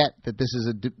quite get that this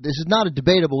is not a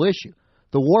debatable issue.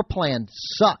 The war plan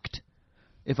sucked.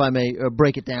 If I may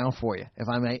break it down for you, if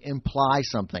I may imply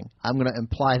something, I'm going to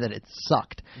imply that it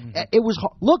sucked. Mm-hmm. It was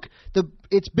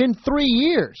it's been 3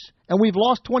 years, and we've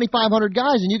lost 2,500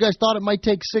 guys, and you guys thought it might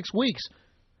take 6 weeks.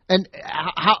 And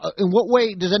in what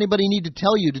way does anybody need to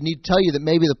tell you that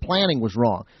maybe the planning was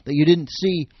wrong, that you didn't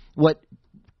see what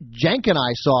Cenk and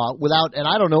I saw and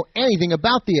I don't know anything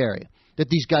about the area, that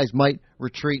these guys might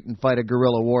retreat and fight a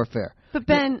guerrilla warfare. But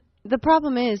Ben, the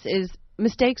problem is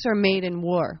mistakes are made in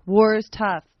war. War is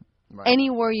tough. Right. Any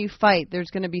war you fight, there's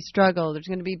going to be struggle, there's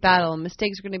going to be battle,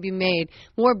 mistakes are going to be made,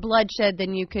 more bloodshed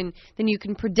than you can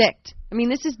predict. I mean,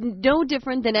 this is no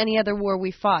different than any other war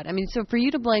we fought. I mean, so for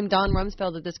you to blame Don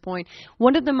Rumsfeld at this point,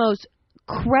 one of the most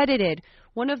credited,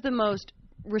 one of the most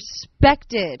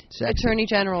respected attorney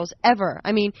generals ever.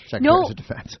 I mean, Secretary of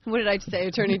Defense. What did I say?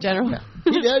 Attorney general.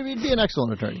 He'd be an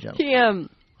excellent attorney general.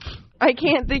 I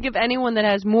can't think of anyone that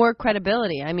has more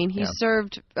credibility. I mean, he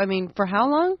served. I mean, for how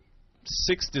long?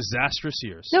 6 disastrous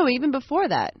years. No, even before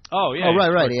that. Oh yeah. Oh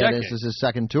right. This is his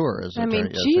second tour as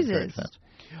attorney. Jesus. Defense.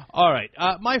 All right,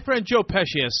 my friend Joe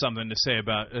Pesci has something to say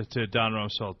about to Don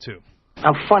Rumsfeld too.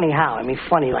 I'm funny how? I mean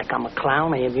funny like I'm a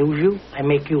clown, I amuse you, I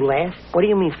make you laugh? What do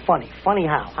you mean funny? Funny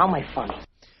how? How am I funny?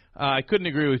 I couldn't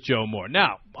agree with Joe more.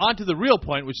 Now, on to the real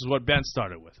point, which is what Ben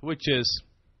started with, which is,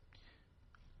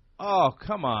 oh,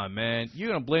 come on, man. You're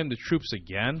going to blame the troops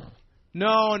again?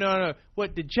 No.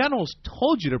 What, the generals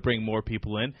told you to bring more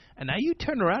people in, and now you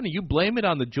turn around and you blame it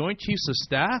on the Joint Chiefs of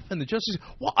Staff and the Justice.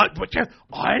 What? I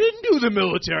didn't do the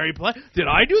military plan. Did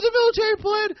I do the military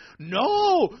plan?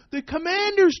 No. The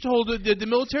commanders told the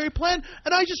military plan,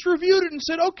 and I just reviewed it and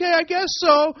said, okay, I guess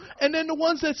so. And then the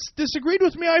ones that disagreed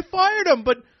with me, I fired them.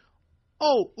 But,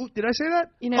 did I say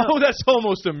that? That's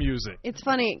almost amusing. It's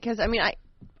funny because, I mean,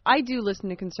 I do listen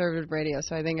to conservative radio,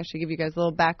 so I think I should give you guys a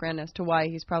little background as to why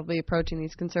he's probably approaching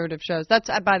these conservative shows. That's,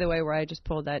 by the way, where I just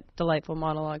pulled that delightful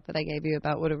monologue that I gave you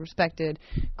about what a respected,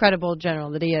 credible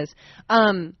general that he is.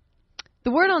 The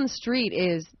word on the street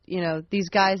is, these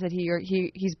guys that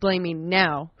he's blaming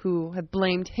now, who have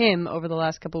blamed him over the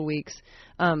last couple of weeks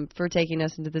for taking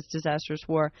us into this disastrous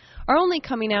war, are only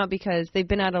coming out because they've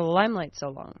been out of the limelight so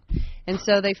long. And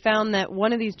so they found that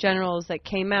one of these generals that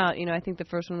came out, I think the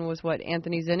first one was,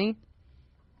 Anthony Zinni?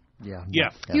 Yeah.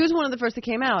 He was one of the first that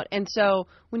came out. And so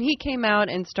when he came out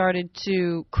and started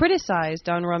to criticize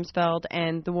Don Rumsfeld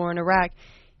and the war in Iraq,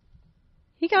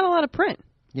 he got a lot of print.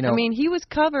 I mean, he was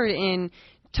covered in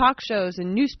talk shows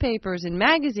and newspapers and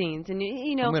magazines. And,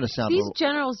 these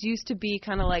generals used to be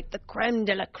kind of like the creme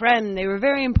de la creme. They were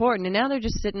very important, and now they're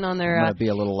just sitting on their... I'm going to be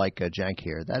a little like Jank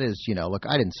here. That is, look,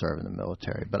 I didn't serve in the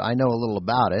military, but I know a little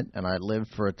about it, and I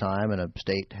lived for a time in a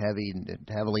state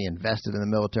heavily invested in the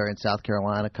military in South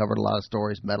Carolina, covered a lot of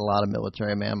stories, met a lot of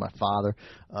military men. My father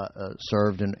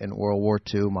served in World War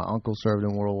II. My uncle served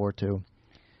in World War II.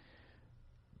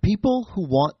 People who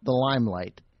want the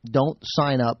limelight don't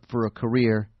sign up for a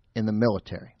career in the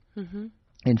military. Mm-hmm.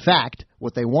 In fact,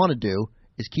 what they want to do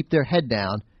is keep their head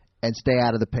down and stay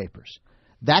out of the papers.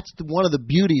 That's one of the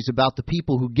beauties about the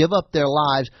people who give up their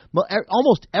lives.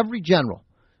 Almost every general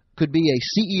could be a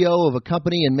CEO of a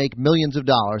company and make millions of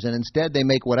dollars, and instead they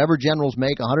make whatever generals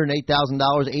make, $108,000,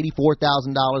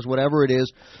 $84,000, whatever it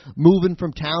is, moving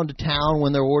from town to town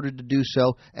when they're ordered to do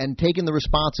so, and taking the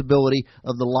responsibility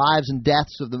of the lives and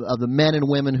deaths of the men and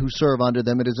women who serve under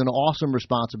them. It is an awesome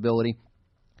responsibility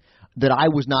that I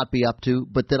was not be up to,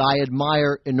 but that I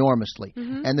admire enormously.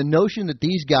 Mm-hmm. And the notion that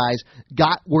these guys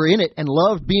were in it and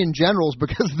loved being generals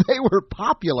because they were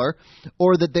popular,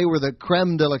 or that they were the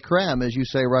creme de la creme, as you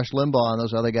say, Rush Limbaugh and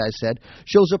those other guys said,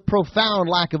 shows a profound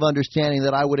lack of understanding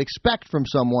that I would expect from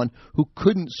someone who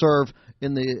couldn't serve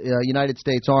in the United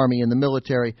States Army in the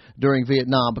military during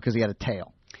Vietnam because he had a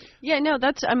tail. Yeah, no,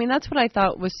 that's what I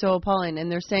thought was so appalling. And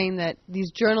they're saying that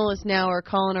these journalists now are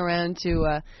calling around to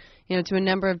a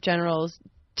number of generals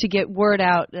to get word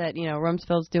out that,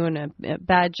 Rumsfeld's doing a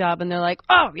bad job. And they're like,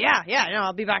 oh, yeah,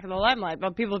 I'll be back in the limelight.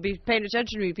 But people will be paying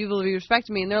attention to me. People will be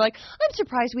respecting me. And they're like, I'm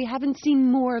surprised we haven't seen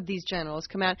more of these generals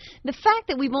come out. The fact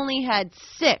that we've only had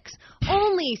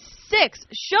only six,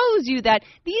 shows you that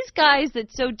these guys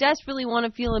that so desperately want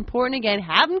to feel important again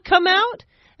haven't come out.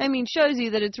 I mean, shows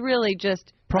you that it's really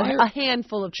just a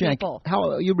handful of people.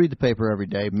 You read the paper every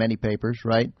day, many papers,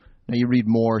 right? Now, you read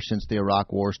more since the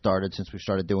Iraq War started, since we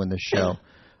started doing this show.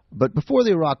 But before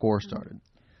the Iraq War started,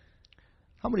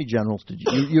 how many generals did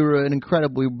you... You're an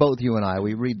incredible... Both you and I,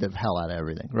 we read the hell out of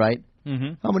everything, right?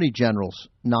 Mm-hmm. How many generals,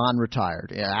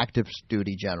 non-retired, active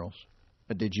duty generals,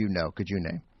 did you know? Could you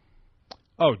name?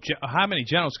 Oh, how many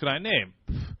generals could I name?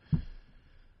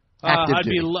 Active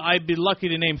duty. I'd be lucky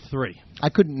to name 3. I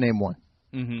couldn't name one.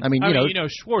 Mm-hmm. I mean,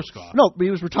 Schwarzkopf. No, but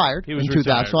he was retired in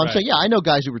 2000. So I'm saying, I know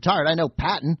guys who retired. I know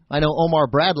Patton. I know Omar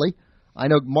Bradley. I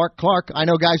know Mark Clark. I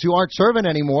know guys who aren't serving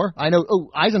anymore. I know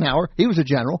Eisenhower. He was a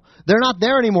general. They're not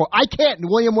there anymore.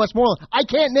 William Westmoreland. I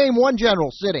can't name one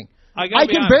general sitting. I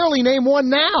can barely name one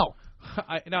now.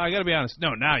 I got to be honest.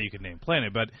 No, now you can name plenty,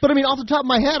 but I mean, off the top of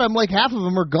my head, I'm like half of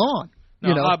them are gone.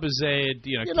 Abizaid,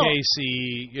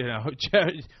 Casey,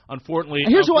 unfortunately.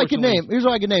 Here's who I could name.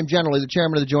 Generally, the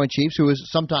chairman of the Joint Chiefs, who is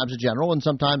sometimes a general and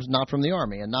sometimes not from the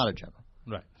Army and not a general.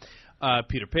 Right.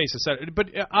 Peter Pace, etc. But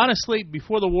honestly,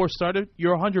 before the war started,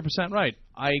 you're 100% right.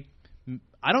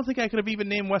 I don't think I could have even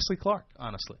named Wesley Clark,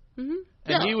 honestly. Mm-hmm.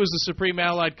 And he was the Supreme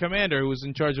Allied Commander who was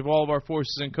in charge of all of our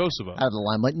forces in Kosovo. Out of the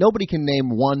limelight. Nobody can name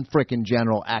one frickin'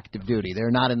 general active duty.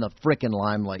 They're not in the frickin'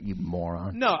 limelight, you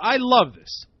moron. No, I love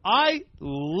this. I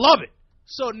love it.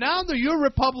 So now that your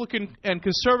Republican and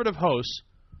conservative hosts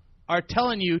are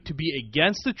telling you to be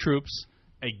against the troops,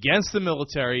 against the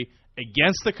military,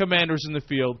 against the commanders in the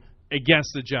field, against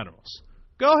the generals.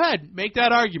 Go ahead. Make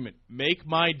that argument. Make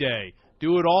my day.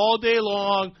 Do it all day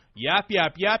long. Yap,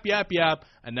 yap, yap, yap, yap.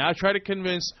 And now try to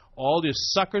convince all these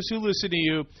suckers who listen to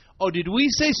you, oh, did we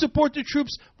say support the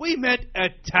troops? We meant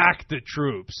attack the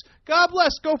troops. God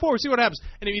bless. Go forward. See what happens.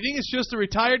 And if you think it's just the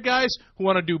retired guys who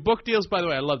want to do book deals, by the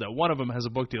way, I love that. One of them has a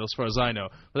book deal as far as I know.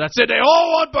 But that's it. They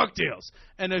all want book deals.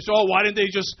 And it's, oh, why didn't they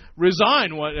just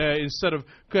resign instead of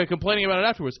complaining about it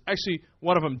afterwards? Actually,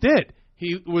 one of them did.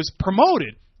 He was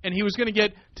promoted. And he was going to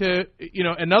get to,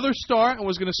 another star and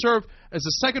was going to serve as the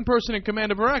second person in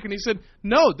command of Iraq. And he said,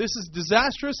 no, this is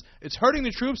disastrous. It's hurting the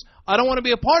troops. I don't want to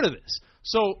be a part of this.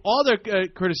 So all their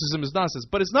criticism is nonsense.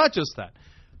 But it's not just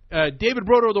that. David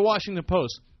Broder of the Washington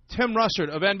Post, Tim Russert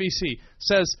of NBC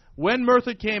says when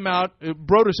Murtha came out,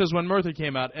 Broder says when Murtha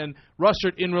came out, and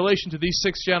Russert in relation to these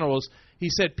 6 generals, he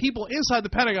said people inside the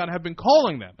Pentagon have been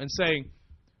calling them and saying,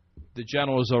 the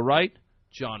generals are right,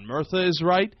 John Murtha is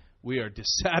right, we are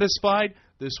dissatisfied.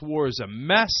 This war is a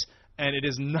mess, and it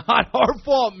is not our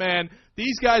fault, man.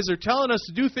 These guys are telling us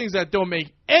to do things that don't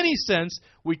make any sense.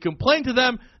 We complain to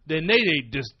them, then they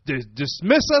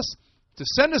dismiss us, to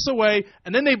send us away,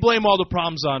 and then they blame all the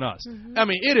problems on us. Mm-hmm. I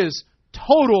mean, it is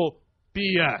total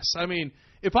BS. I mean,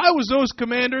 if I was those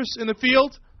commanders in the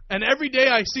field, and every day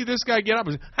I see this guy get up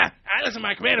and say, I listen to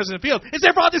my commanders in the field. It's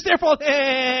their fault. It's their fault.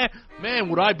 Man,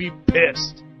 would I be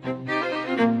pissed.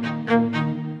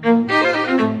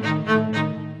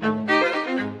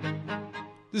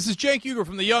 This is Cenk Uygur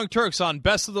from the Young Turks on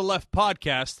Best of the Left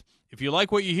podcast. If you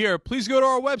like what you hear, please go to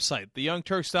our website,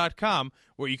 theyoungturks.com,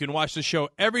 where you can watch the show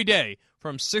every day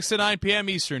from 6 to 9 p.m.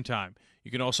 Eastern Time.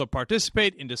 You can also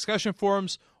participate in discussion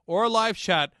forums or a live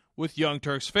chat with Young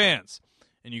Turks fans.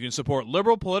 And you can support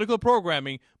liberal political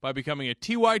programming by becoming a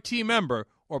TYT member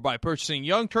or by purchasing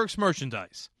Young Turks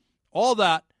merchandise. All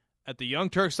that at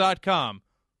theyoungturks.com.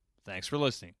 Thanks for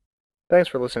listening. Thanks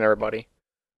for listening, everybody.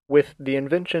 With the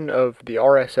invention of the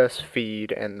RSS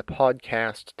feed and the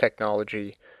podcast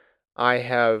technology, I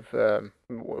have,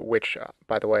 which,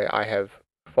 by the way, I have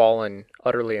fallen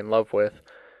utterly in love with,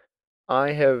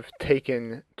 I have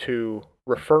taken to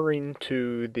referring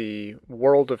to the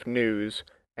world of news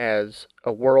as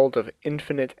a world of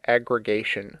infinite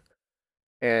aggregation.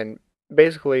 And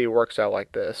basically it works out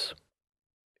like this.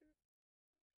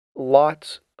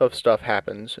 Lots of stuff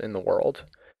happens in the world.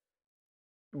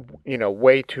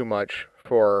 Way too much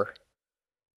for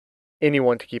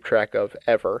anyone to keep track of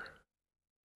ever.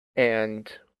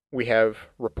 And we have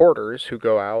reporters who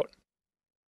go out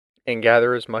and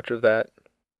gather as much of that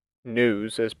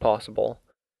news as possible.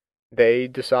 They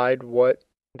decide what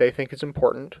they think is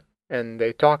important and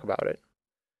they talk about it.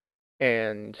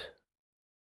 And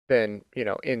then,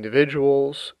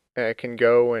 individuals can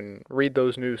go and read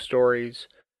those news stories.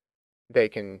 They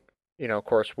can, of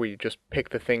course, we just pick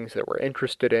the things that we're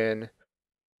interested in.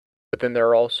 But then there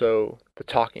are also the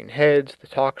talking heads, the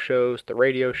talk shows, the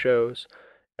radio shows,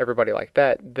 everybody like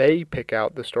that. They pick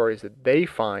out the stories that they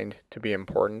find to be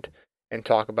important and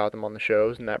talk about them on the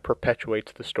shows, and that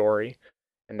perpetuates the story,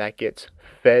 and that gets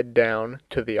fed down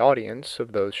to the audience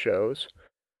of those shows.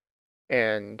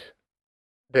 And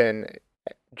then,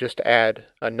 just to add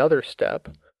another step,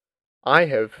 I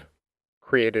have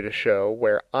created a show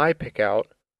where I pick out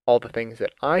all the things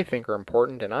that I think are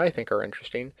important and I think are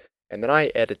interesting, and then I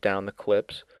edit down the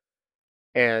clips.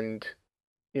 And,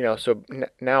 so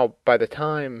now by the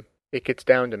time it gets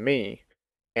down to me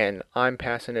and I'm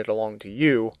passing it along to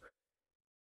you,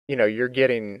 you're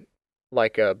getting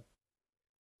like a,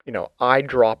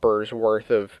 eyedroppers worth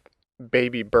of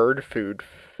baby bird food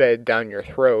fed down your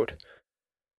throat.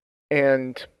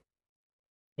 And,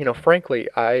 frankly,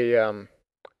 I,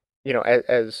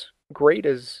 as great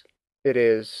as it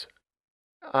is,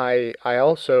 I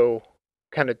also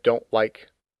kind of don't like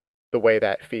the way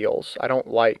that feels. I don't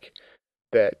like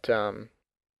that,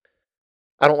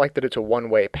 it's a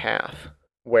one-way path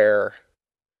where,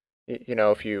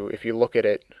 if you look at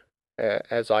it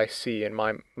as I see in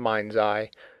my mind's eye,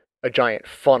 a giant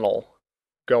funnel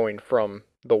going from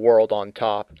the world on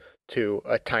top to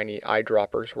a tiny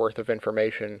eyedropper's worth of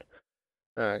information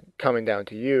coming down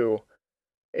to you,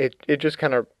 it just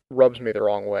kind of rubs me the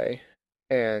wrong way.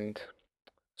 And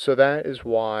so that is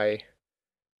why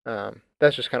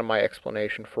That's just kind of my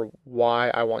explanation for why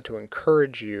I want to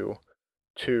encourage you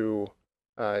to,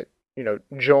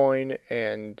 join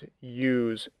and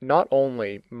use not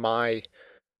only my,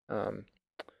 um,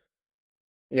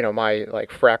 my like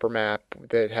Frapper map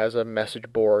that has a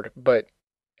message board, but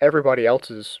everybody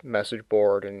else's message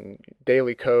board and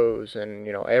Daily Co's and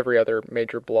every other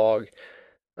major blog.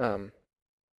 Um,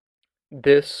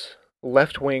 this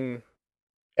left-wing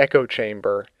echo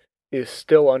chamber is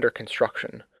still under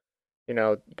construction.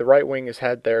 The right wing has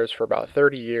had theirs for about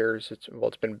 30 years.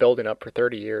 It's been building up for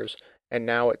 30 years, and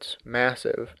now it's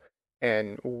massive,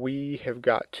 and we have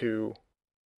got to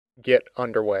get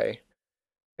underway.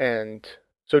 And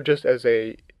so just as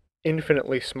a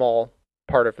infinitely small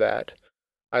part of that,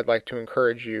 I'd like to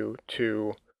encourage you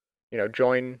to,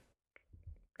 join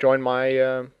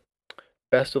my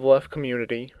Best of the Left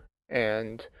community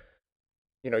and,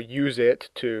 use it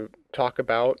to talk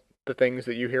about the things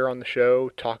that you hear on the show,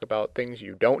 talk about things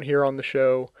you don't hear on the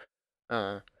show,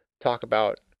 talk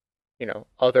about,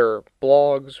 other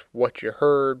blogs, what you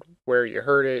heard, where you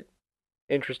heard it,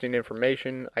 interesting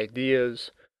information,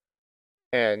 ideas,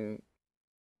 and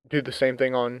do the same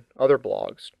thing on other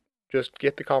blogs. Just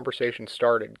get the conversation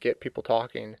started, get people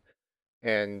talking,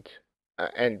 and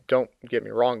don't get me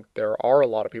wrong, there are a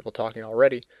lot of people talking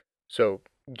already, so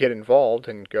get involved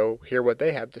and go hear what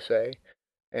they have to say,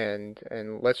 and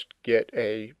let's get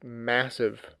a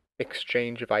massive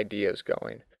exchange of ideas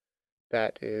going.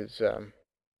 That is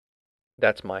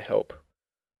that's my hope.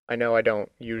 I know I don't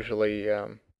usually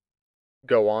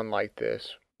go on like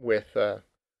this with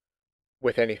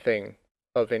anything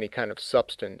of any kind of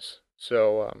substance,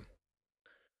 so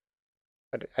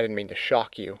I didn't mean to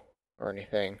shock you or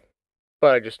anything,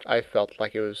 but I felt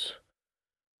like it was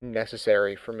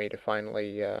necessary for me to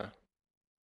finally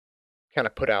kind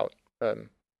of put out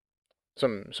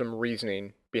some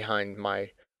reasoning behind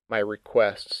my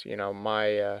requests.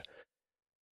 I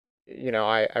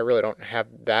really don't have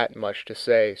that much to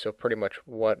say, so pretty much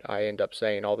what I end up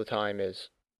saying all the time is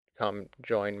come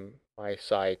join my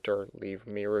site or leave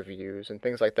me reviews and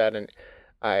things like that. And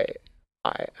I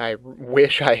I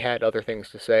wish I had other things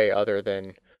to say other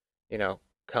than,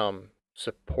 come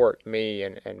support me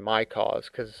and my cause,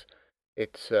 because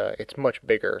it's much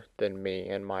bigger than me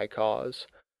and my cause.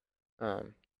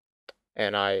 Um,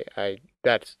 and I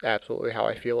that's absolutely how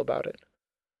I feel about it.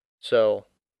 So,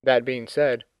 that being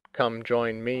said, come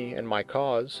join me and my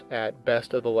cause at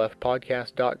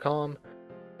bestofthe.leftpodcast.com.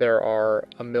 There are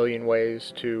a million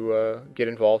ways to get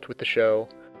involved with the show,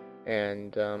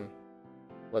 and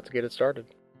let's get it started.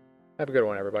 Have a good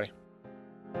one, everybody.